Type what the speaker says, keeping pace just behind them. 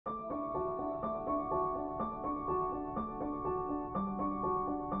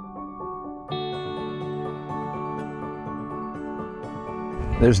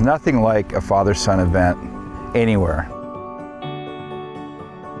There's nothing like a father-son event anywhere.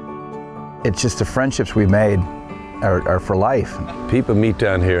 It's just the friendships we made are for life. People meet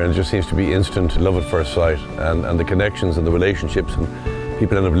down here and it just seems to be instant love at first sight, and the connections and the relationships, and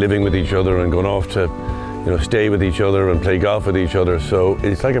people end up living with each other and going off to, you know, stay with each other and play golf with each other. So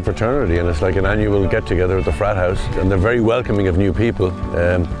it's like a fraternity, and it's like an annual get-together at the frat house, and they're very welcoming of new people.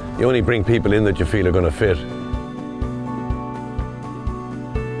 You only bring people in that you feel are going to fit.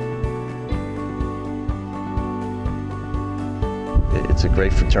 It's a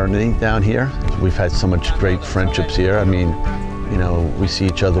great fraternity down here. We've had so much great friendships here. I mean, you know, we see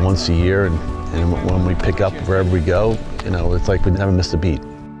each other once a year, and when we pick up wherever we go, you know, it's like we never missed a beat.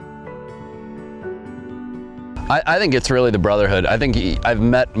 I think it's really the brotherhood. I think I've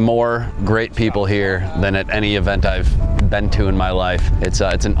met more great people here than at any event I've been to in my life. It's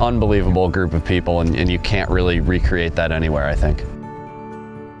an unbelievable group of people, and you can't really recreate that anywhere, I think.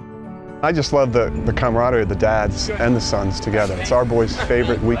 I just love the camaraderie of the dads and the sons together. It's our boys'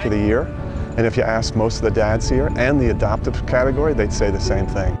 favorite week of the year, and if you ask most of the dads here and the adoptive category, they'd say the same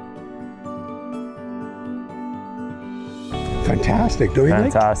thing. Fantastic, don't you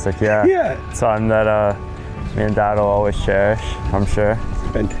think? Fantastic, yeah. Yeah. Something that me and Dad will always cherish, I'm sure.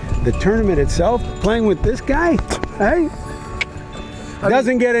 And the tournament itself, playing with this guy, hey?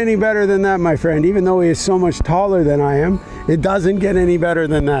 Doesn't get any better than that, my friend. Even though he is so much taller than I am, it doesn't get any better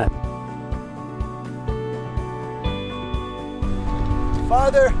than that.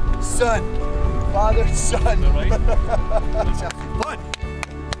 Father, son. Father, son. Let's have fun.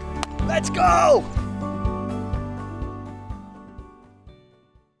 Let's go!